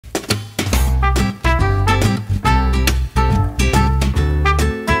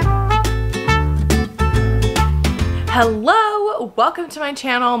Hello, welcome to my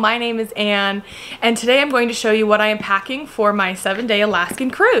channel. My name is Anne, and today I'm going to show you what I am packing for my 7-day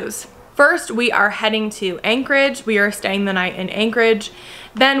Alaskan cruise. First, we are heading to Anchorage. We are staying the night in Anchorage.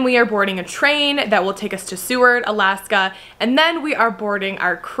 Then we are boarding a train that will take us to Seward, Alaska, and then we are boarding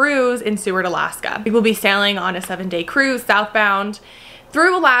our cruise in Seward, Alaska. We will be sailing on a 7-day cruise southbound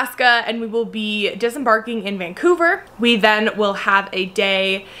through Alaska, and we will be disembarking in Vancouver. We then will have a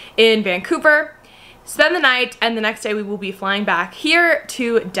day in Vancouver, spend the night, and the next day we will be flying back here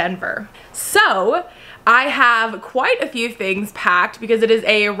to Denver. So I have quite a few things packed because it is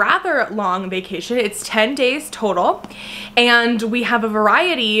a rather long vacation. It's 10 days total, and we have a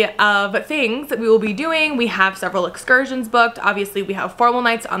variety of things that we will be doing. We have several excursions booked. Obviously, we have formal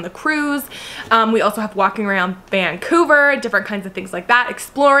nights on the cruise. We also have walking around Vancouver, different kinds of things like that,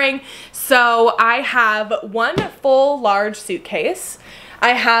 exploring. So I have one full large suitcase.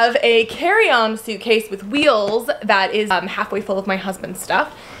 I have a carry-on suitcase with wheels that is halfway full of my husband's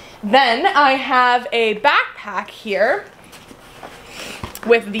stuff. Then I have a backpack here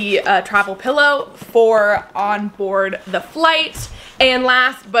with the travel pillow for on board the flight. And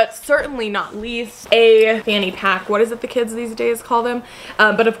last but certainly not least, a fanny pack. What is it the kids these days call them?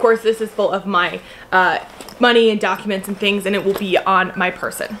 But of course this is full of my money and documents and things, and it will be on my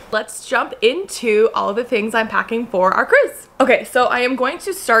person. Let's jump into all of the things I'm packing for our cruise. Okay, so I am going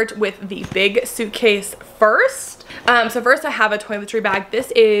to start with the big suitcase first. So first I have a toiletry bag. This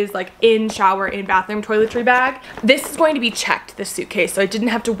is like in shower, in bathroom toiletry bag. This is going to be checked, this suitcase, so I didn't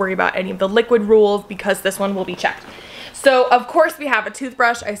have to worry about any of the liquid rules because this one will be checked. So of course we have a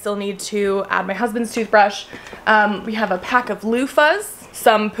toothbrush. I still need to add my husband's toothbrush. We have a pack of loofahs,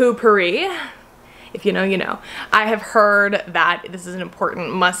 some poo-pourri. If you know, you know. I have heard that this is an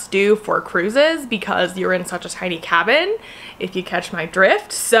important must-do for cruises because you're in such a tiny cabin, if you catch my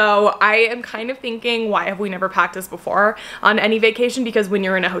drift. So I am kind of thinking, why have we never packed this before on any vacation? Because when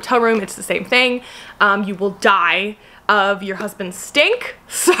you're in a hotel room, it's the same thing. You will die of your husband's stink.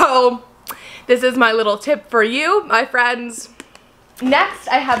 So this is my little tip for you, my friends. Next,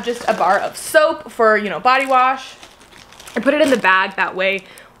 I have just a bar of soap for, you know, body wash. I put it in the bag that way.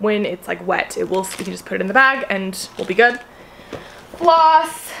 When it's like wet, you can just put it in the bag and we'll be good.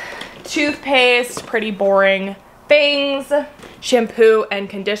 Floss, toothpaste, pretty boring things, shampoo and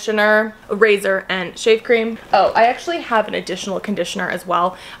conditioner, a razor and shave cream. Oh, I actually have an additional conditioner as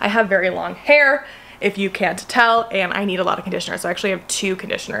well. I have very long hair, if you can't tell, and I need a lot of conditioner, so I actually have 2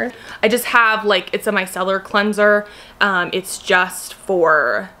 conditioners. I just have it's a micellar cleanser. It's just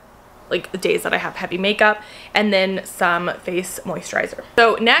for like the days that I have heavy makeup, and then some face moisturizer.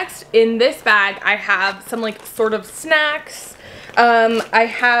 So next in this bag I have some sort of snacks. I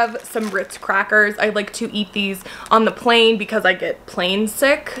have some Ritz crackers. I like to eat these on the plane because I get plane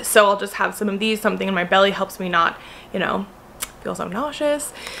sick, so I'll just have some of these. Something in my belly helps me not, you know, feel so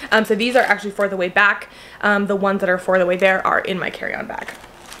nauseous. So these are actually for the way back. The ones that are for the way there are in my carry-on bag.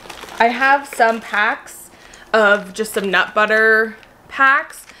 I have some packs of just some nut butter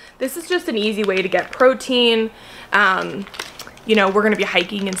packs. This is just an easy way to get protein. You know, we're gonna be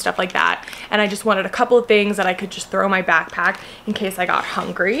hiking and stuff like that, and I just wanted a couple of things that I could just throw in my backpack in case I got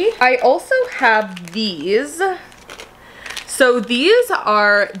hungry. I also have these. So these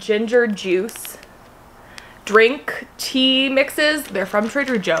are ginger juice drink tea mixes. They're from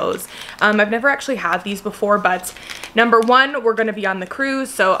Trader Joe's. I've never actually had these before, but number one, we're gonna be on the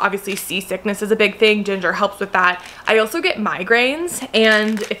cruise, so obviously seasickness is a big thing. Ginger helps with that. I also get migraines,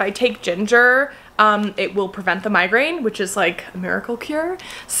 and if I take ginger, it will prevent the migraine, which is like a miracle cure.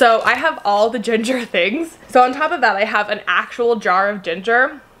 So I have all the ginger things. So on top of that, I have an actual jar of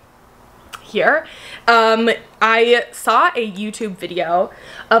ginger here. I saw a YouTube video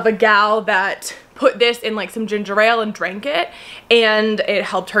of a gal that put this in some ginger ale and drank it, and it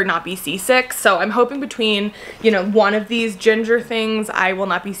helped her not be seasick. So I'm hoping between, you know, one of these ginger things, I will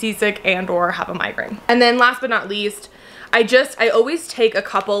not be seasick and or have a migraine. And then last but not least, I always take a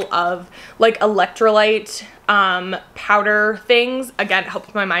couple of electrolyte powder things. Again, it helps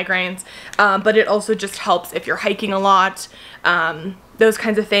with my migraines, but it also just helps if you're hiking a lot, those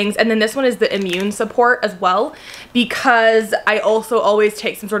kinds of things. And then this one is the immune support as well, because I also always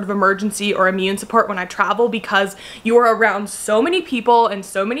take some sort of emergency or immune support when I travel, because you are around so many people and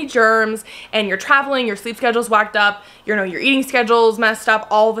so many germs, and you're traveling, your sleep schedule's whacked up, you know, your eating schedule's messed up,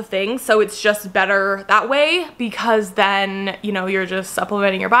 all the things. So it's just better that way, because then, you know, you're just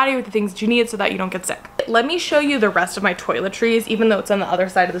supplementing your body with the things that you need so that you don't get sick. Let me show you the rest of my toiletries, even though it's on the other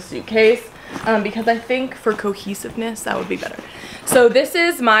side of the suitcase, because I think for cohesiveness that would be better. So this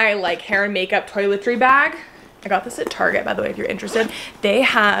is my hair and makeup toiletry bag. I got this at Target, by the way, if you're interested. They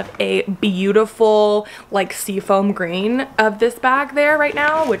have a beautiful like seafoam green of this bag there right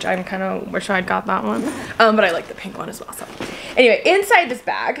now, which I'm kind of wish I'd got that one. But I like the pink one as well. So anyway, inside this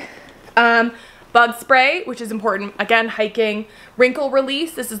bag, bug spray, which is important, again, hiking. Wrinkle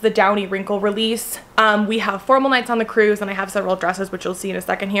release, this is the Downy wrinkle release. We have formal nights on the cruise, and I have several dresses, which you'll see in a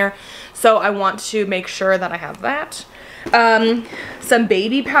second here. So I want to make sure that I have that. Some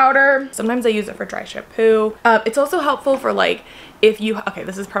baby powder. Sometimes I use it for dry shampoo. It's also helpful for like, if you, okay,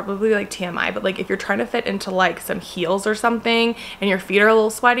 this is probably like TMI, but like if you're trying to fit into like some heels or something and your feet are a little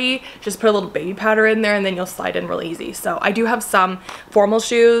sweaty, just put a little baby powder in there and then you'll slide in real easy. So I do have some formal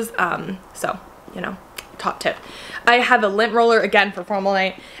shoes, so you know, top tip. I have a lint roller, again, for formal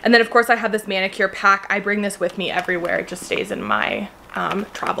night. And then of course I have this manicure pack. I bring this with me everywhere. It just stays in my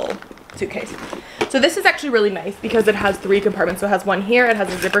travel suitcase. So this is actually really nice because it has 3 compartments. So it has one here, it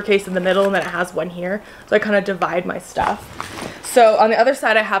has a zipper case in the middle, and then it has one here. So I kind of divide my stuff. So on the other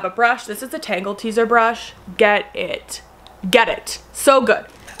side I have a brush. This is a Tangle Teaser brush. Get it. Get it. So good.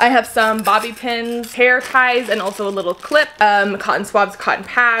 I have some bobby pins, hair ties, and also a little clip, cotton swabs, cotton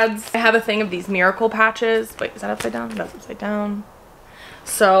pads. I have a thing of these miracle patches. Wait, is that upside down? That's upside down.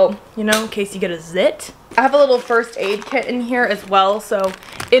 So, you know, in case you get a zit. I have a little first aid kit in here as well. So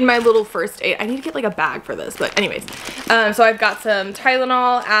in my little first aid, I need to get like a bag for this, but anyways. So I've got some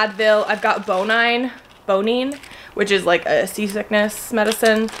Tylenol, Advil, I've got Bonine, which is like a seasickness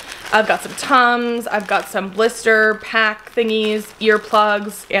medicine. I've got some Tums, I've got some blister pack thingies,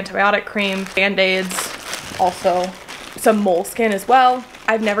 earplugs, antibiotic cream, Band-Aids, also some moleskin as well.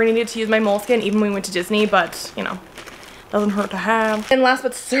 I've never needed to use my moleskin even when we went to Disney, but you know, doesn't hurt to have. And last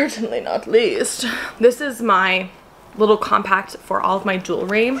but certainly not least, this is my little compact for all of my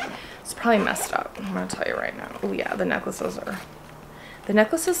jewelry. It's probably messed up, I'm gonna tell you right now. Oh yeah, the necklaces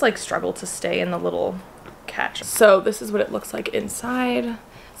like struggle to stay in the little catch. So this is what it looks like inside.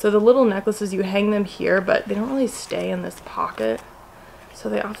 So the little necklaces, you hang them here, but they don't really stay in this pocket. So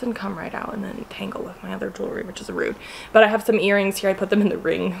they often come right out and then tangle with my other jewelry, which is rude. But I have some earrings here. I put them in the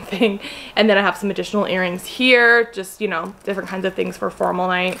ring thing. And then I have some additional earrings here. Just, you know, different kinds of things for formal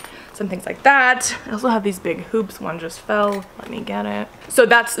night. Some things like that. I also have these big hoops. One just fell. Let me get it. So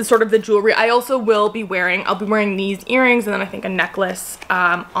that's sort of the jewelry. I also will be wearing, I'll be wearing these earrings and then I think a necklace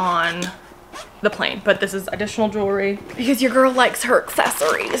on the plane, but this is additional jewelry because your girl likes her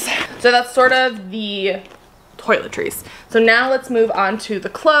accessories. So that's sort of the toiletries. So now let's move on to the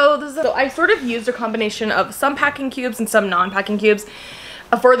clothes. So I sort of used a combination of some packing cubes and some non-packing cubes.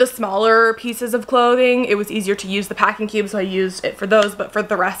 For the smaller pieces of clothing, it was easier to use the packing cube, so I used it for those, but for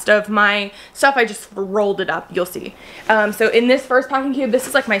the rest of my stuff, I just rolled it up, you'll see. So in this first packing cube, this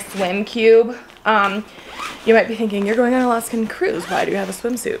is like my swim cube. You might be thinking, you're going on an Alaskan cruise, why do you have a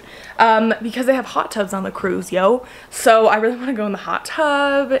swimsuit? Because they have hot tubs on the cruise, yo. So I really want to go in the hot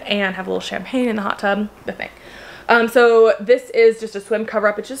tub and have a little champagne in the hot tub, the thing. So this is just a swim cover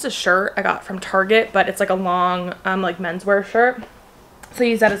up. It's just a shirt I got from Target, but it's like a long like menswear shirt. So I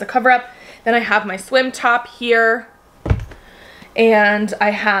use that as a cover up. Then I have my swim top here. And I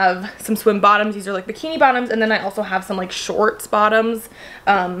have some swim bottoms. These are like bikini bottoms. And then I also have some like shorts bottoms.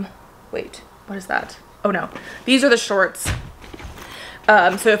 Wait, what is that? Oh no, these are the shorts.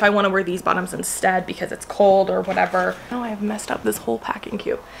 So if I want to wear these bottoms instead because it's cold or whatever. Oh, I've messed up this whole packing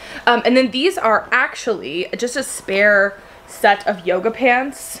cube. And then these are actually just a spare set of yoga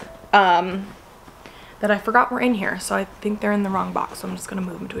pants that I forgot were in here. So I think they're in the wrong box. So I'm just going to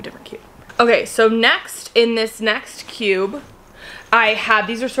move them to a different cube. Okay, so next, in this next cube, I have,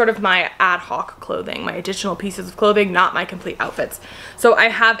 these are sort of my ad hoc clothing, my additional pieces of clothing, not my complete outfits. So I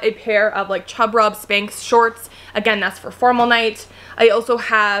have a pair of like Chub Rub Spanx shorts. Again, that's for formal night. I also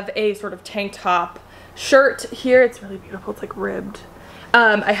have a sort of tank top shirt here. It's really beautiful. It's like ribbed.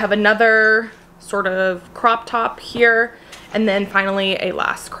 I have another sort of crop top here. And then finally a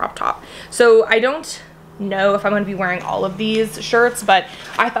last crop top. So I don't know if I'm going to be wearing all of these shirts, but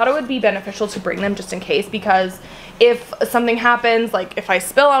I thought it would be beneficial to bring them just in case, because if something happens, like if I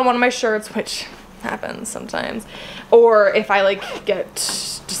spill on one of my shirts, which happens sometimes, or if I like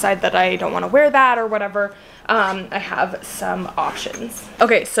decide that I don't want to wear that or whatever, I have some options.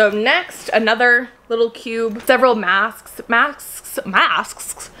 Okay, so next, another little cube, several masks.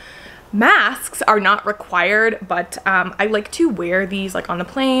 Masks are not required, but I like to wear these like on the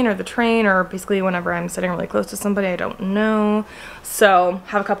plane or the train, or basically whenever I'm sitting really close to somebody I don't know. So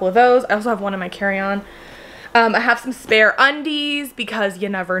have a couple of those. I also have one in my carry-on. I have some spare undies because you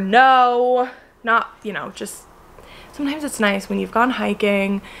never know. Not, you know, just sometimes it's nice when you've gone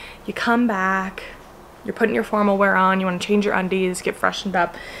hiking, you come back, you're putting your formal wear on, you want to change your undies, get freshened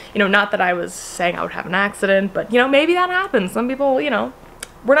up. You know, not that I was saying I would have an accident, but you know, maybe that happens. Some people, you know,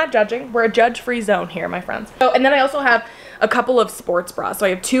 we're not judging. We're a judge-free zone here, my friends. Oh, and then I also have a couple of sports bras. So I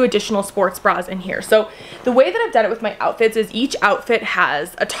have 2 additional sports bras in here. So the way that I've done it with my outfits is each outfit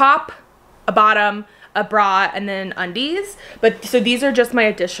has a top, a bottom, a bra, and then undies. But so these are just my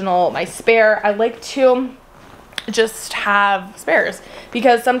additional, my spare. I like to just have spares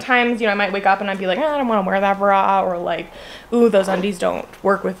because sometimes, you know, I might wake up and I'd be like, I don't want to wear that bra, or like, ooh, those undies don't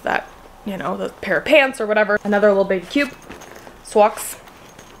work with that, you know, the pair of pants or whatever. Another little big cube, socks.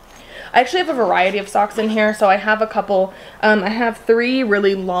 I actually have a variety of socks in here. So I have a couple, I have 3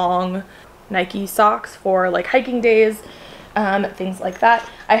 really long Nike socks for like hiking days, things like that.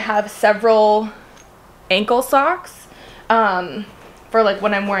 I have several ankle socks for like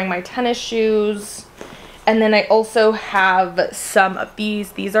when I'm wearing my tennis shoes. And then I also have some of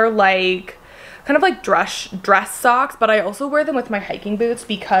these. These are like kind of like dress socks, but I also wear them with my hiking boots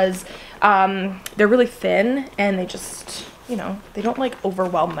because they're really thin and they just, you know, they don't like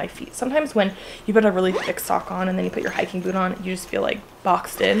overwhelm my feet. Sometimes when you put a really thick sock on and then you put your hiking boot on, you just feel like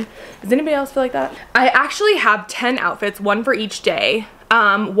boxed in. Does anybody else feel like that? I actually have 10 outfits, 1 for each day.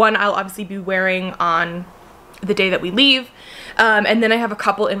 One I'll obviously be wearing on the day that we leave. And then I have a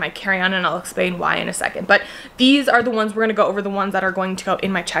couple in my carry-on, and I'll explain why in a second. But these are the ones, we're gonna go over the ones that are going to go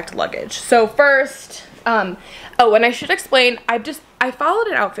in my checked luggage. So first, oh, and I should explain, I followed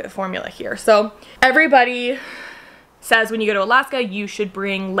an outfit formula here. So everybody says when you go to Alaska, you should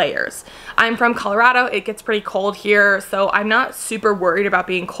bring layers. I'm from Colorado. It gets pretty cold here, so I'm not super worried about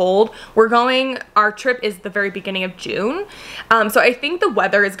being cold. Our trip is the very beginning of June. So I think the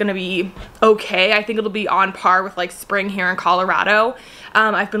weather is gonna be okay. I think it'll be on par with like spring here in Colorado.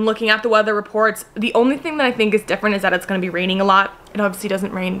 I've been looking at the weather reports. The only thing that I think is different is that it's gonna be raining a lot. It obviously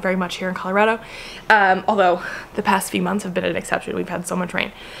doesn't rain very much here in Colorado. Although the past few months have been an exception. We've had so much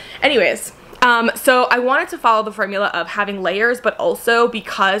rain. Anyways, so I wanted to follow the formula of having layers, but also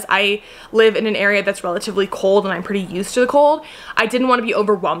because I live in an area that's relatively cold and I'm pretty used to the cold, I didn't want to be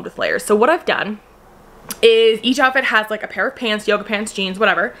overwhelmed with layers. So what I've done is each outfit has like a pair of pants, yoga pants, jeans,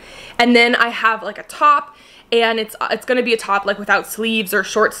 whatever. And then I have like a top, and it's gonna be a top like without sleeves or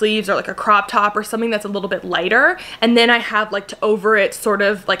short sleeves, or like a crop top or something that's a little bit lighter. And then I have like to over it sort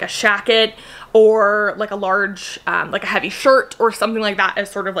of like a shacket or like a large, like a heavy shirt or something like that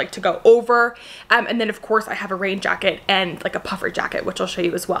as sort of like to go over. And then of course I have a rain jacket and like a puffer jacket, which I'll show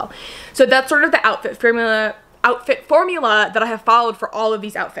you as well. So that's sort of the outfit formula that I have followed for all of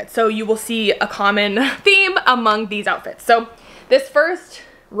these outfits. So you will see a common theme among these outfits. So this first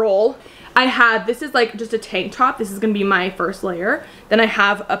roll, this is like just a tank top. This is gonna be my first layer. Then I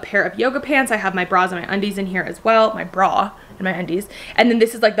have a pair of yoga pants. I have my bras and my undies in here as well, my bra and my undies. And then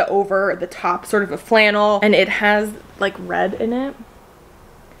this is like the over the top sort of a flannel, and it has like red in it.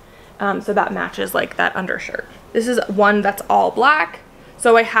 So that matches like that undershirt. This is one that's all black.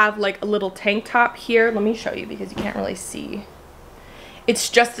 So I have like a little tank top here. Let me show you because you can't really see. It's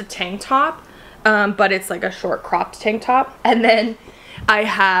just a tank top, but it's like a short cropped tank top. And then I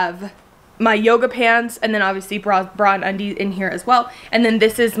have my yoga pants, and then obviously bra and undies in here as well. And then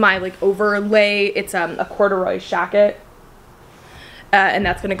this is my like overlay. It's a corduroy shacket, and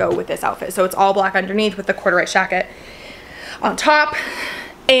that's gonna go with this outfit. So it's all black underneath with the corduroy shacket on top.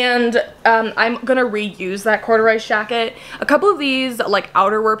 And I'm gonna reuse that corduroy shacket. A couple of these like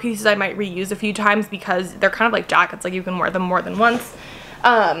outerwear pieces I might reuse a few times because they're kind of like jackets, like you can wear them more than once.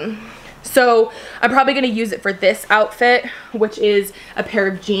 So I'm probably gonna use it for this outfit, which is a pair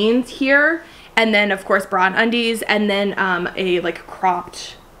of jeans here, and then of course bra and undies, and then a like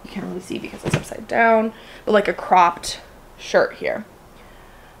cropped, you can't really see because it's upside down, but like a cropped shirt here.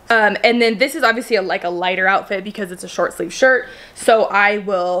 And then this is obviously a lighter outfit because it's a short sleeve shirt, so I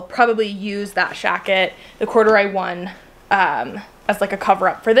will probably use that shacket, the corduroy one, as like a cover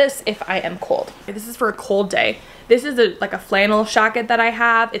up for this if I am cold. This is for a cold day. This is like a flannel shacket that I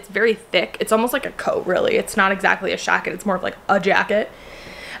have. It's very thick. It's almost like a coat, really. It's not exactly a shacket. It's more of like a jacket.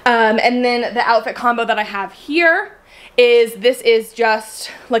 And then the outfit combo that I have here is, this is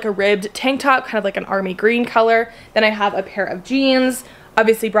just like a ribbed tank top, kind of like an army green color. Then I have a pair of jeans,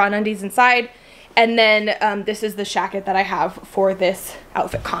 obviously bra and undies inside. And then this is the shacket that I have for this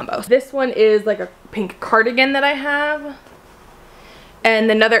outfit combo. This one is like a pink cardigan that I have.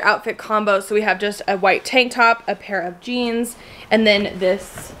 And another outfit combo, so we have just a white tank top, a pair of jeans, and then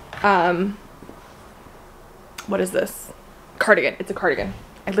this, what is this? Cardigan. It's a cardigan.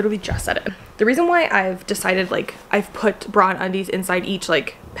 I literally just said it. The reason why I've decided, like, I've put bra and undies inside each,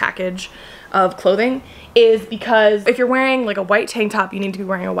 like, package of clothing is because if you're wearing like a white tank top, you need to be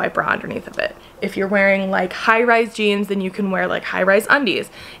wearing a white bra underneath of it. If you're wearing like high-rise jeans, then you can wear like high-rise undies.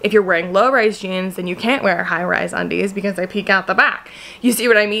 If you're wearing low-rise jeans, then you can't wear high-rise undies because they peek out the back. You see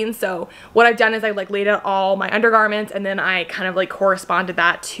what I mean? So what I've done is I like laid out all my undergarments and then I kind of like corresponded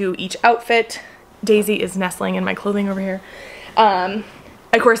that to each outfit. Daisy is nestling in my clothing over here.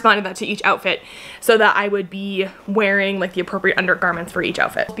 I corresponded that to each outfit so that I would be wearing like the appropriate undergarments for each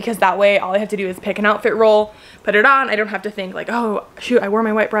outfit, because that way all I have to do is pick an outfit roll, put it on. I don't have to think like, oh shoot, I wore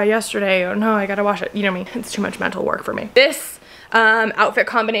my white bra yesterday, or no, I gotta wash it. You know what I mean? It's too much mental work for me. This outfit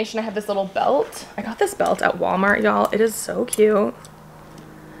combination, I have this little belt. I got this belt at Walmart, y'all. It is so cute.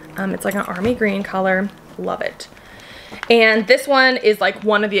 It's like an army green color. Love it. And this one is like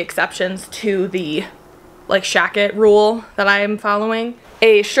one of the exceptions to the like shacket rule that I am following.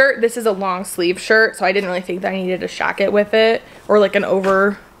 A shirt, this is a long sleeve shirt, so I didn't really think that I needed a shacket with it, or like an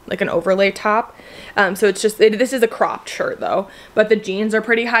overlay top. So it's just, this is a cropped shirt though, but the jeans are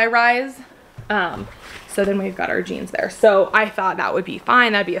pretty high rise. So then we've got our jeans there. So I thought that would be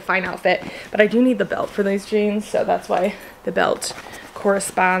fine, that'd be a fine outfit, but I do need the belt for these jeans, so that's why the belt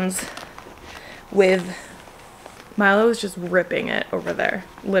corresponds with, Milo is just ripping it over there.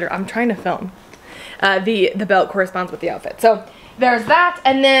 Literally, I'm trying to film. The belt corresponds with the outfit. So there's that,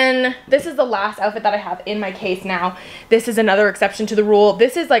 and then this is the last outfit that I have in my case now. This is another exception to the rule.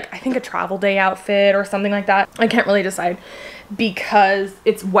 This is like, I think a travel day outfit or something like that. I can't really decide because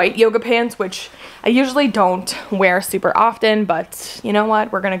it's white yoga pants, which I usually don't wear super often, but you know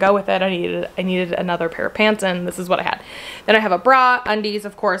what? We're gonna go with it. I needed another pair of pants, and this is what I had. Then I have a bra, undies,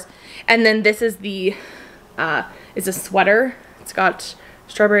 of course, and then this is the, is a sweater. It's got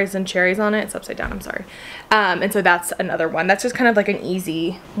strawberries and cherries on it. It's upside down, I'm sorry. And so that's another one. That's just kind of like an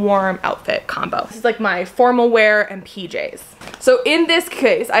easy, warm outfit combo. This is like my formal wear and PJs. So in this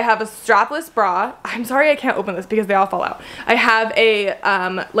case, I have a strapless bra. I'm sorry I can't open this because they all fall out. I have a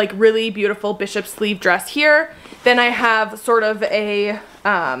like really beautiful bishop sleeve dress here. Then I have sort of a,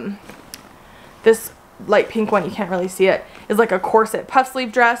 this light pink one, you can't really see it, is like a corset puff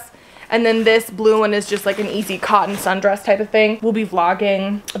sleeve dress. And then this blue one is just like an easy cotton sundress type of thing. We'll be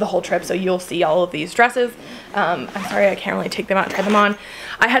vlogging the whole trip, so you'll see all of these dresses. I'm sorry I can't really take them out and try them on.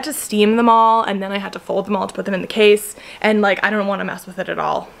 I had to steam them all, and then I had to fold them all to put them in the case. And like, I don't want to mess with it at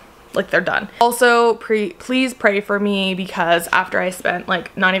all. Like, they're done. Also, please pray for me, because after I spent,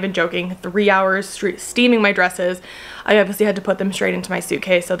 like, not even joking, 3 hours steaming my dresses, I obviously had to put them straight into my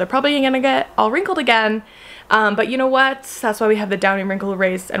suitcase, so they're probably gonna get all wrinkled again. But you know what? That's why we have the Downy Wrinkle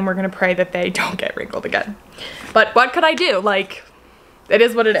Erase, and we're gonna pray that they don't get wrinkled again. But what could I do? Like, it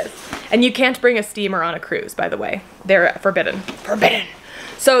is what it is. And you can't bring a steamer on a cruise, by the way. They're forbidden. Forbidden!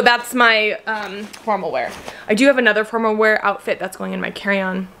 So that's my formal wear. I do have another formal wear outfit that's going in my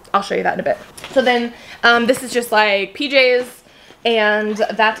carry-on. I'll show you that in a bit. So then, this is just like PJs and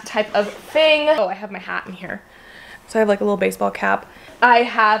that type of thing. Oh, I have my hat in here. So I have like a little baseball cap. I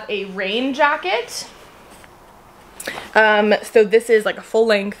have a rain jacket. So this is like a full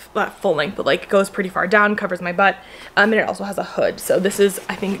length, not full length, but like goes pretty far down, covers my butt. And it also has a hood. So this is,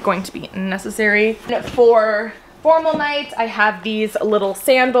 I think, going to be necessary. For formal night, I have these little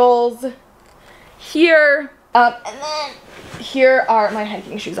sandals here. And then here are my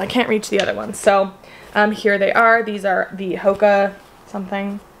hiking shoes. I can't reach the other ones. So here they are. These are the Hoka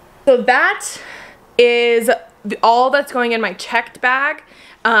something. So that is all that's going in my checked bag.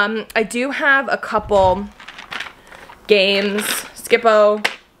 I do have a couple games, Skippo,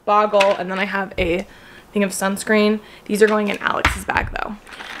 Boggle, and then I have a thing of sunscreen. These are going in Alex's bag though.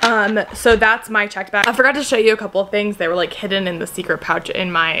 So that's my checked bag. I forgot to show you a couple of things. They were like hidden in the secret pouch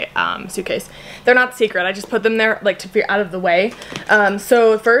in my suitcase. They're not secret, I just put them there like to be out of the way.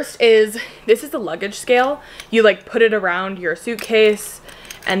 So first is, this is the luggage scale. You like put it around your suitcase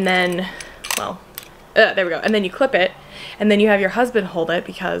and then, well, there we go. And then you clip it. And then you have your husband hold it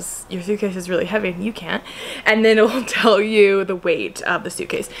because your suitcase is really heavy and you can't. And then it will tell you the weight of the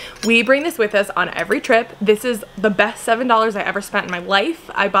suitcase. We bring this with us on every trip. This is the best $7 I ever spent in my life.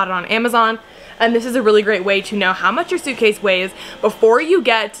 I bought it on Amazon. And this is a really great way to know how much your suitcase weighs before you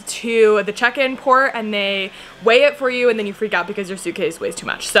get to the check-in port and they weigh it for you and then you freak out because your suitcase weighs too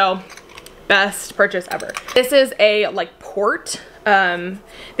much. So best purchase ever. This is a like port.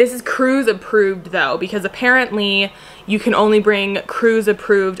 This is cruise approved though, because apparently you can only bring cruise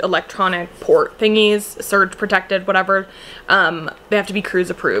approved electronic port thingies, surge protected, whatever. They have to be cruise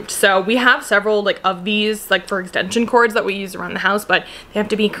approved. So we have several like of these like for extension cords that we use around the house, but they have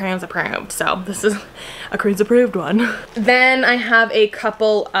to be cruise approved. So this is a cruise approved one. Then I have a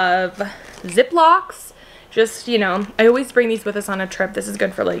couple of Ziplocs. Just, you know, I always bring these with us on a trip. This is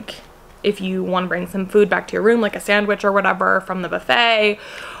good for like if you want to bring some food back to your room, like a sandwich or whatever from the buffet,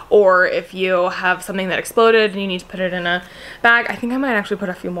 or if you have something that exploded and you need to put it in a bag. I think I might actually put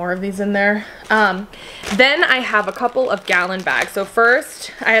a few more of these in there. Then I have a couple of gallon bags. So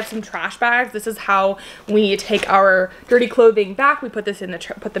first I have some trash bags. This is how we take our dirty clothing back. We put this in the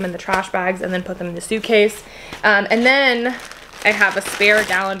put them in the trash bags and then put them in the suitcase. And then I have a spare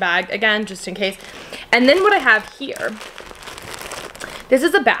gallon bag, again, just in case. And then what I have here, this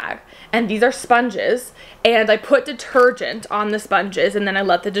is a bag. And these are sponges, and I put detergent on the sponges, and then I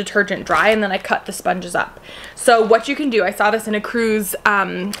let the detergent dry, and then I cut the sponges up. So what you can do, I saw this in a cruise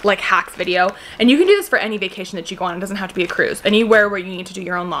like hacks video, and you can do this for any vacation that you go on. It doesn't have to be a cruise, anywhere where you need to do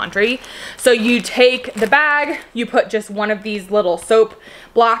your own laundry. So you take the bag, you put just one of these little soap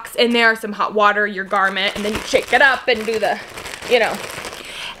blocks in there, some hot water, your garment, and then you shake it up and do the, you know,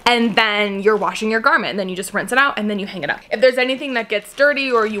 and then you're washing your garment, and then you just rinse it out and then you hang it up. If there's anything that gets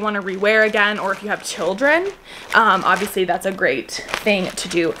dirty or you want to rewear again, or if you have children, obviously that's a great thing to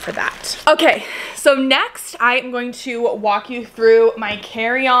do for that. Okay, so next I am going to walk you through my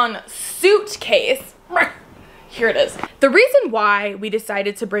carry-on suitcase. Here it is. The reason why we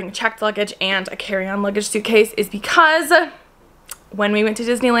decided to bring checked luggage and a carry-on luggage suitcase is because when we went to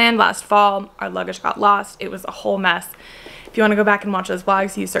Disneyland last fall, our luggage got lost. It was a whole mess. If you want to go back and watch those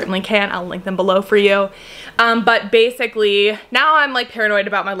vlogs, you certainly can. I'll link them below for you. But basically, now I'm like paranoid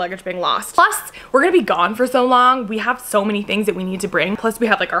about my luggage being lost. Plus, we're gonna be gone for so long. We have so many things that we need to bring. Plus, we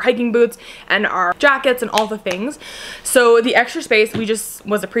have like our hiking boots and our jackets and all the things. So the extra space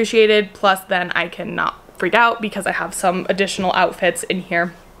was appreciated. Plus, then I can not freak out because I have some additional outfits in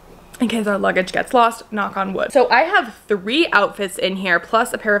here in case our luggage gets lost, knock on wood. So I have 3 outfits in here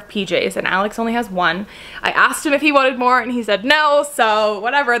plus a pair of PJs, and Alex only has 1. I asked him if he wanted more and he said no, so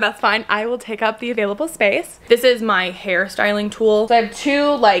whatever, that's fine. I will take up the available space. This is my hair styling tool. So I have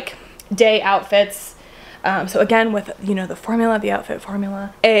 2 like day outfits. So again, with, you know, the outfit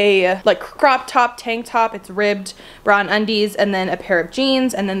formula, a like crop top, tank top, it's ribbed, bra and undies, and then a pair of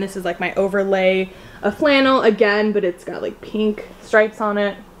jeans, and then this is like my overlay, a flannel again, but it's got like pink stripes on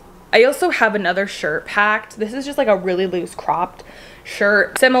it. I also have another shirt packed. This is just like a really loose cropped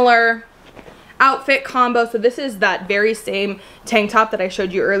shirt. Similar outfit combo. So this is that very same tank top that I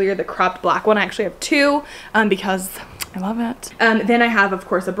showed you earlier, the cropped black one. I actually have 2 because I love it. Then I have, of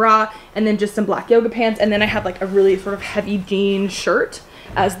course, a bra, and then just some black yoga pants, and then I have like a really sort of heavy jean shirt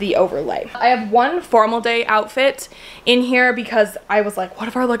as the overlay. I have 1 formal day outfit in here because I was like, what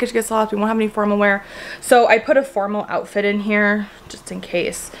if our luggage gets lost? We won't have any formal wear. So I put a formal outfit in here just in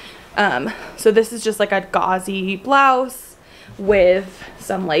case. So this is just like a gauzy blouse with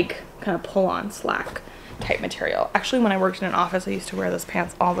some like kind of pull-on slack type material. Actually, when I worked in an office, I used to wear those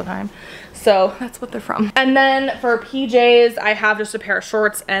pants all the time. So that's what they're from. And then for PJs, I have just a pair of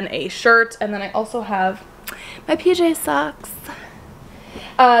shorts and a shirt. And then I also have my PJ socks.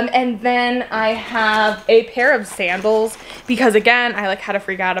 And then I have a pair of sandals because again, I like had to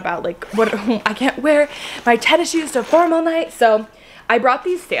freak out about like what I can't wear my tennis shoes to formal night. So I brought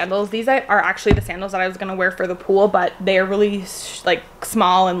these sandals. These are actually the sandals that I was gonna wear for the pool, but they are really like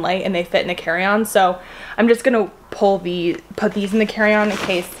small and light and they fit in a carry-on. So I'm just gonna put these in the carry-on in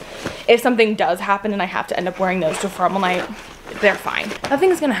case if something does happen and I have to end up wearing those to formal night, they're fine.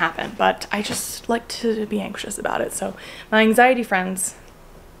 Nothing's gonna happen, but I just like to be anxious about it. So my anxiety friends,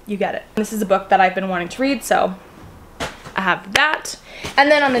 you get it. This is a book that I've been wanting to read, so I have that. And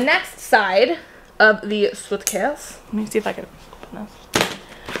then on the next side of the suitcase, let me see if I can open this.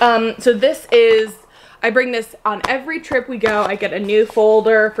 So this is, I bring this on every trip we go. I get a new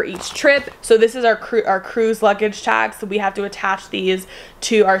folder for each trip. So this is our cruise luggage tag. So we have to attach these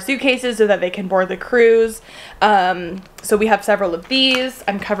to our suitcases so that they can board the cruise. So we have several of these.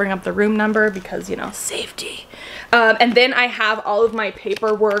 I'm covering up the room number because, you know, safety. And then I have all of my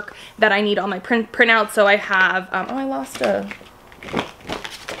paperwork that I need on my printout. So I have, oh, I lost a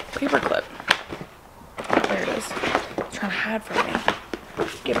paper clip. There it is. It's trying to hide from me.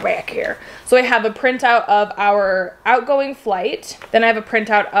 Get back here. So I have a printout of our outgoing flight. Then I have a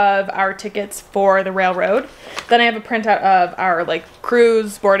printout of our tickets for the railroad. Then I have a printout of our like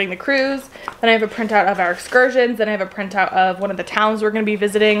cruise, boarding the cruise. Then I have a printout of our excursions. Then I have a printout of one of the towns we're going to be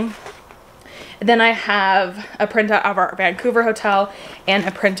visiting. Then I have a printout of our Vancouver hotel and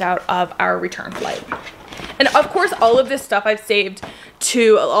a printout of our return flight. And of course, all of this stuff I've saved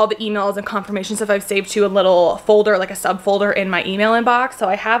to all the emails and confirmation stuff I've saved to a little folder, like a subfolder in my email inbox. So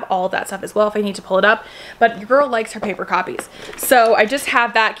I have all of that stuff as well if I need to pull it up. But your girl likes her paper copies. So I just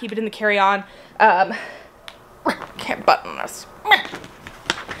have that, keep it in the carry-on. Can't button this.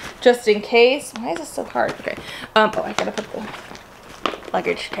 Just in case. Why is this so hard? Okay. Oh, I gotta put the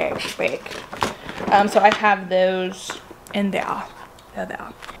luggage tags back. So I have those in there. There.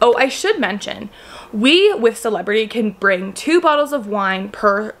 Oh, I should mention, we with Celebrity can bring 2 bottles of wine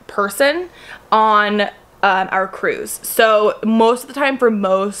per person on our cruise. So most of the time for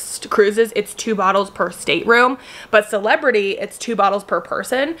most cruises, it's 2 bottles per stateroom, but Celebrity, it's 2 bottles per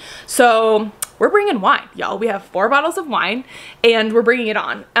person. So we're bringing wine, y'all. We have 4 bottles of wine and we're bringing it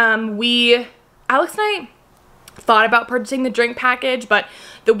on. Alex and I thought about purchasing the drink package, but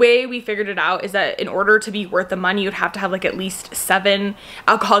the way we figured it out is that in order to be worth the money, you'd have to have like at least 7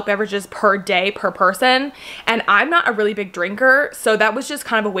 alcoholic beverages per day per person. And I'm not a really big drinker, so that was just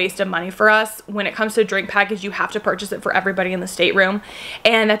kind of a waste of money for us. When it comes to a drink package, you have to purchase it for everybody in the stateroom.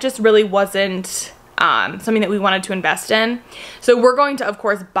 And that just really wasn't something that we wanted to invest in. So we're going to, of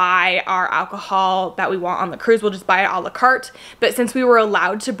course, buy our alcohol that we want on the cruise. We'll just buy it a la carte. But since we were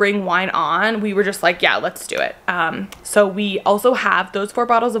allowed to bring wine on, we were just like, yeah, let's do it. So we also have those 4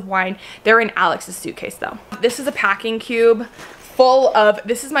 bottles of wine. They're in Alex's suitcase though. This is a packing cube full of,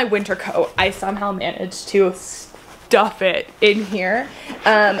 this is my winter coat. I somehow managed to stuff it in here.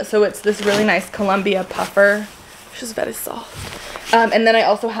 So it's this really nice Columbia puffer, which is very soft. And then I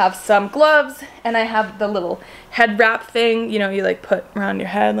also have some gloves, and I have the little head wrap thing, you know, you like put around your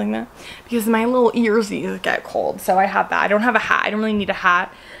head like that, because my little ears get cold. So I have that. I don't have a hat. I don't really need a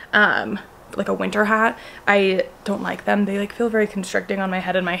hat, like a winter hat. I don't like them. They like feel very constricting on my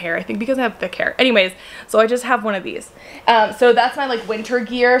head and my hair, I think because I have thick hair. Anyways, so I just have one of these. So that's my like winter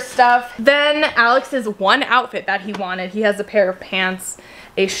gear stuff. Then Alex's one outfit that he wanted, he has a pair of pants,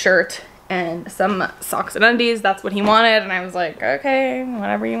 a shirt, and some socks and undies. That's what he wanted, and I was like, okay,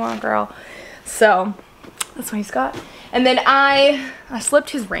 whatever you want, girl. So that's what he's got. And then I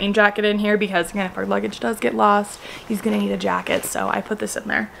slipped his rain jacket in here because again, if our luggage does get lost, he's gonna need a jacket, so I put this in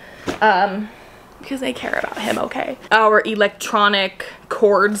there because I care about him. Okay, our electronic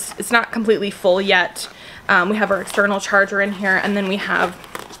cords, it's not completely full yet. We have our external charger in here, and then we have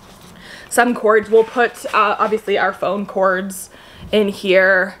some cords. We'll put obviously our phone cords in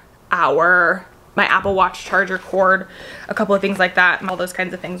here, my Apple Watch charger cord, a couple of things like that, and all those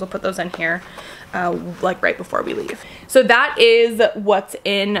kinds of things. We'll put those in here like right before we leave. So that is what's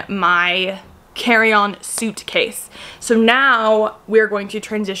in my carry-on suitcase. So now we're going to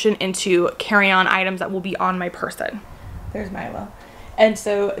transition into carry-on items that will be on my person. There's Milo. And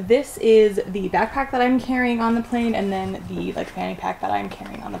so this is the backpack that I'm carrying on the plane, and then the like fanny pack that I'm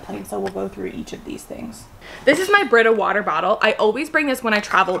carrying on the plane. So we'll go through each of these things. This is my Brita water bottle. I always bring this when I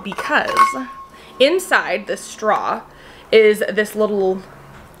travel because inside the straw is this little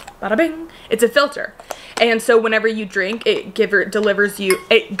bada bing. It's a filter. And so whenever you drink, it delivers you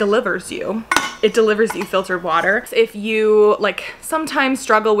filtered water. If you like sometimes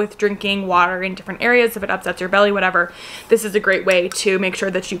struggle with drinking water in different areas, if it upsets your belly, whatever, this is a great way to make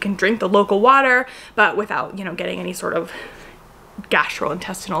sure that you can drink the local water, but without, you know, getting any sort of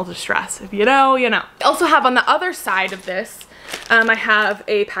gastrointestinal distress. If you know, you know. I also have on the other side of this, I have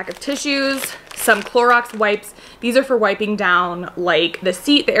a pack of tissues, some Clorox wipes. These are for wiping down like the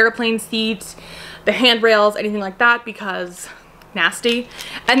seat, the airplane seat, the handrails, anything like that, because nasty.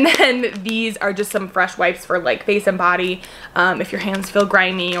 And then these are just some fresh wipes for like face and body. If your hands feel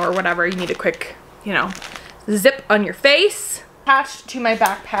grimy or whatever, you need a quick, you know, zip on your face. Attached to my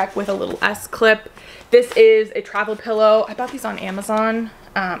backpack with a little S-clip. This is a travel pillow. I bought these on Amazon.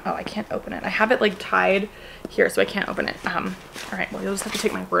 Oh, I can't open it. I have it like tied here, so I can't open it. All right, well, you'll just have to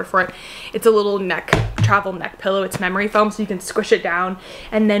take my word for it. It's a little travel neck pillow. It's memory foam, so you can squish it down,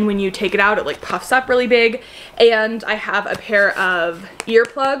 and then when you take it out, it like puffs up really big. And I have a pair of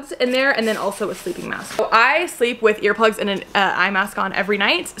earplugs in there, and then also a sleeping mask. So I sleep with earplugs and an eye mask on every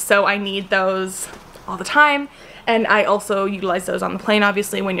night, so I need those all the time. And I also utilize those on the plane,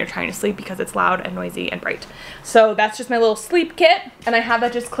 obviously, when you're trying to sleep because it's loud and noisy and bright. So that's just my little sleep kit, and I have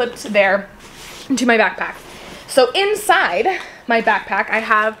that just clipped there into my backpack. So inside my backpack, I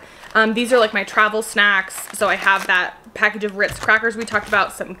have, these are like my travel snacks. So I have that package of Ritz crackers we talked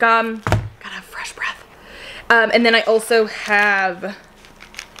about, some gum, gotta have fresh breath. And then I also have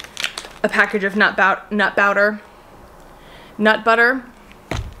a package of nut butter.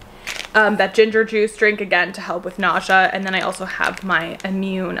 That ginger juice drink, again, to help with nausea. And then I also have my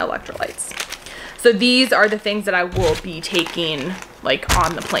immune electrolytes. So these are the things that I will be taking like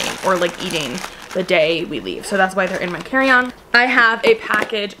on the plane or like eating the day we leave. So that's why they're in my carry-on. I have a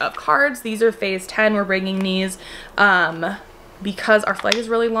package of cards. These are phase 10. We're bringing these because our flight is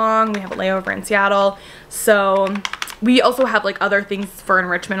really long. We have a layover in Seattle. So we also have like other things for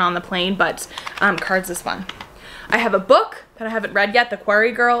enrichment on the plane, but cards is fun. I have a book that I haven't read yet, The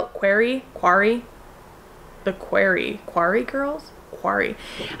Quarry Girls? Quarry?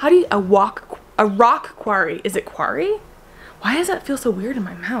 How do you, a rock quarry. Is it quarry? Why does that feel so weird in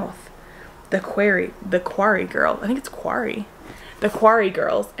my mouth? The Quarry Girl. I think it's Quarry. The Quarry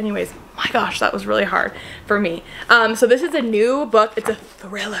Girls. Anyways, my gosh, that was really hard for me. So this is a new book. It's a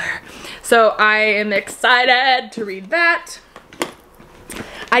thriller. So I am excited to read that.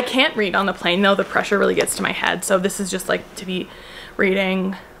 I can't read on the plane though. The pressure really gets to my head. So this is just like to be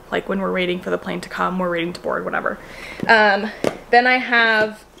reading like when we're waiting for the plane to come, we're waiting to board, whatever. Then I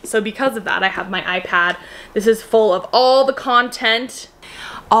have, so because of that, I have my iPad. This is full of all the content,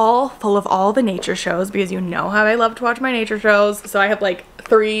 all full of all the nature shows, because you know how I love to watch my nature shows. So I have like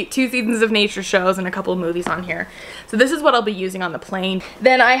 2 seasons of nature shows and a couple of movies on here. So this is what I'll be using on the plane.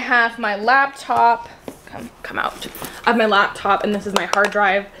 Then I have my laptop, come out. I have my laptop and this is my hard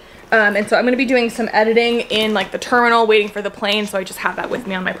drive. And so I'm going to be doing some editing in like the terminal waiting for the plane. So I just have that with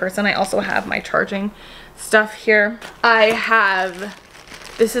me on my person. I also have my charging stuff here. I have,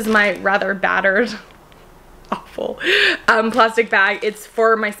 this is my rather battered, awful plastic bag. It's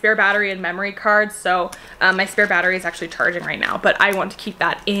for my spare battery and memory card. So my spare battery is actually charging right now, but I want to keep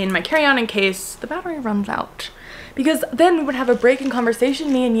that in my carry-on in case the battery runs out. Because then we would have a break in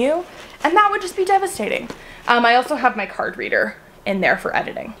conversation, me and you, and that would just be devastating. I also have my card reader in there for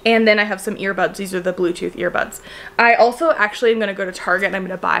editing. And then I have some earbuds. These are the Bluetooth earbuds. I also actually am gonna go to Target and I'm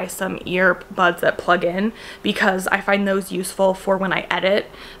gonna buy some earbuds that plug in because I find those useful for when I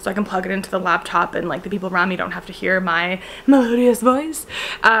edit. So I can plug it into the laptop and like the people around me don't have to hear my melodious voice.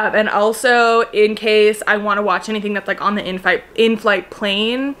 And also in case I wanna watch anything that's like on the in-flight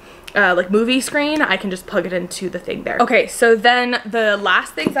plane, like movie screen, I can just plug it into the thing there. Okay, so then the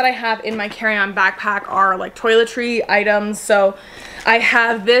last things that I have in my carry-on backpack are like toiletry items. So I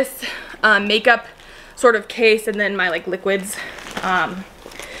have this makeup sort of case and then my like liquids.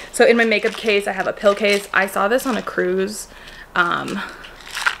 So in my makeup case, I have a pill case. I saw this on a cruise.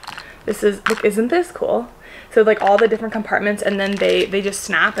 This is, like, isn't this cool? So like all the different compartments and then they just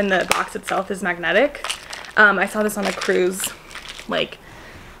snap and the box itself is magnetic. I saw this on a cruise, like,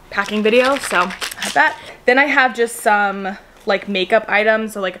 packing video, so I have that. Then I have just some like makeup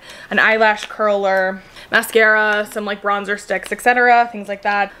items, so like an eyelash curler, mascara, some like bronzer sticks, etc., things like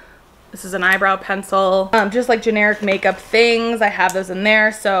that. This is an eyebrow pencil, just like generic makeup things. I have those in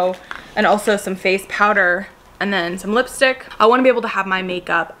there. So, and also some face powder and then some lipstick. I want to be able to have my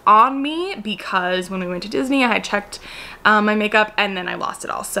makeup on me because when we went to Disney, I had checked my makeup and then I lost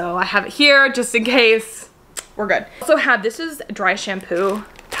it all. So I have it here just in case. We're good. Also have, this is dry shampoo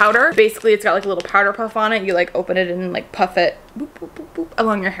powder. Basically it's got like a little powder puff on it. You like open it and like puff it boop, boop, boop, boop,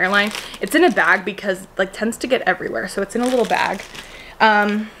 along your hairline. It's in a bag because like tends to get everywhere, so it's in a little bag.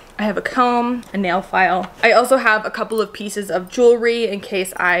 I have a comb, a nail file. I also have a couple of pieces of jewelry in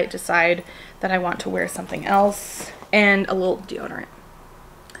case I decide that I want to wear something else, and a little deodorant.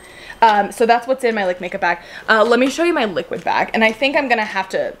 So that's what's in my like makeup bag. Let me show you my liquid bag. And I think I'm gonna have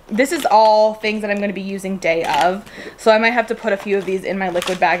to, this is all things that I'm gonna be using day of. So I might have to put a few of these in my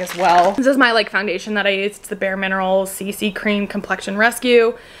liquid bag as well. This is my like foundation that I use. It's the Bare Minerals CC Cream Complexion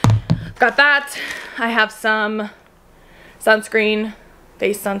Rescue. Got that. I have some sunscreen,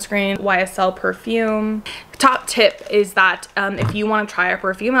 face sunscreen, YSL perfume. Top tip is that if you want to try a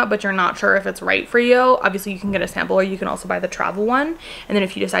perfume out but you're not sure if it's right for you, obviously you can get a sample or you can also buy the travel one. And then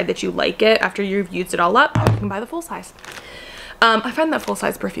if you decide that you like it after you've used it all up, you can buy the full size. I find that full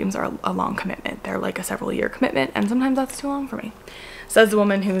size perfumes are a long commitment. They're like a several year commitment and sometimes that's too long for me. Says the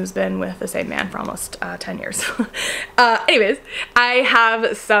woman who's been with the same man for almost 10 years. Anyways, I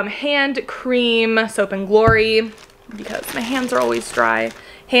have some hand cream, Soap and Glory, because my hands are always dry,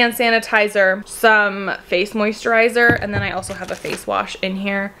 hand sanitizer, some face moisturizer, and then I also have a face wash in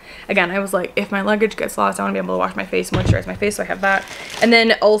here. Again, I was like, if my luggage gets lost, I want to be able to wash my face, moisturize my face, so I have that. And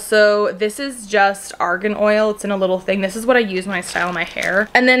then also, this is just argan oil. It's in a little thing. This is what I use when I style my hair.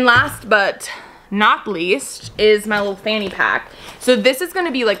 And then last but not least is my little fanny pack. So this is going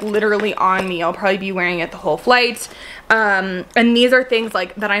to be like literally on me. I'll probably be wearing it the whole flight. And these are things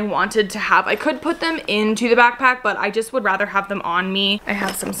like that I wanted to have. I could put them into the backpack, but I just would rather have them on me. I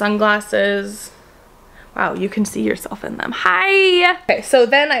have some sunglasses. Wow, you can see yourself in them. Hi! Okay, so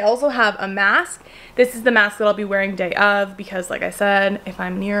then I also have a mask. This is the mask that I'll be wearing day of because, like I said, if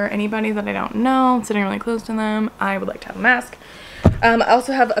I'm near anybody that I don't know, sitting really close to them, I would like to have a mask. I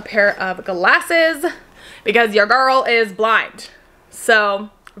also have a pair of glasses because your girl is blind. So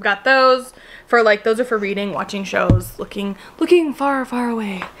I've got those for like, those are for reading, watching shows, looking far, far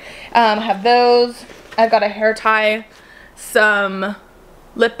away. I have those. I've got a hair tie, some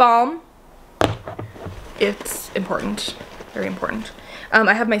lip balm. It's important, very important.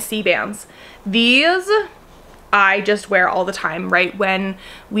 I have my C-bands. These I just wear all the time, right? When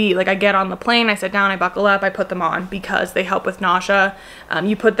I get on the plane, I sit down, I buckle up, I put them on because they help with nausea.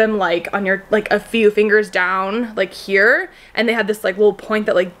 You put them like on your, like a few fingers down, like here, and they have this like little point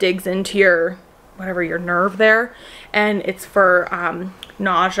that like digs into your, whatever, your nerve there. And it's for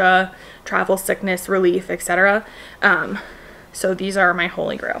nausea, travel sickness relief, etc. So these are my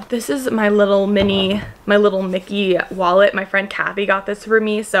holy grail. This is my little Mickey wallet. My friend Kathy got this for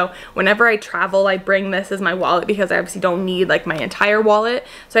me. So whenever I travel, I bring this as my wallet because I obviously don't need like my entire wallet.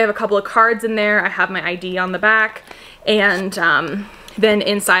 So I have a couple of cards in there. I have my ID on the back. And then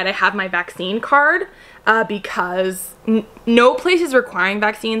inside I have my vaccine card because no place is requiring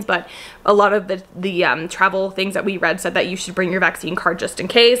vaccines, but a lot of the travel things that we read said that you should bring your vaccine card just in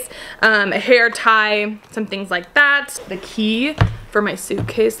case. A hair tie, some things like that. The key for my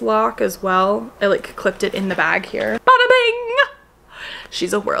suitcase lock as well. I like clipped it in the bag here. Bada bing!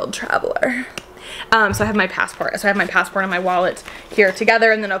 She's a world traveler. So I have my passport. So I have my passport and my wallet here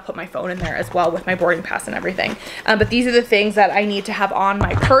together, and then I'll put my phone in there as well with my boarding pass and everything. But these are the things that I need to have on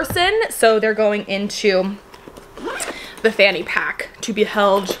my person. So they're going into the fanny pack to be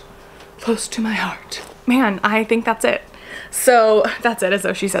held close to my heart. Man, I think that's it. So that's it, as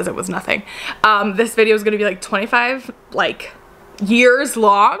though she says it was nothing. This video is gonna be like 25 years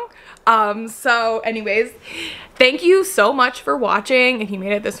long. So anyways, thank you so much for watching. If you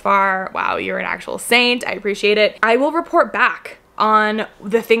made it this far, wow, you're an actual saint. I appreciate it. I will report back on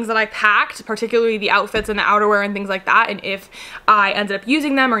the things that I packed, particularly the outfits and the outerwear and things like that, and if I ended up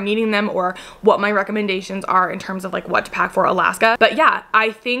using them or needing them, or what my recommendations are in terms of like what to pack for Alaska. But yeah,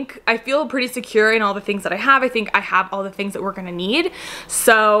 I feel pretty secure in all the things that I have. I think I have all the things that we're gonna need.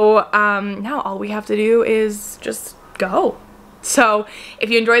 So now all we have to do is just go. So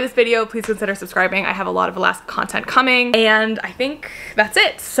if you enjoyed this video, please consider subscribing. I have a lot of Alaska content coming, and I think that's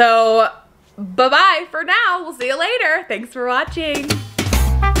it. So bye-bye for now. We'll see you later. Thanks for watching.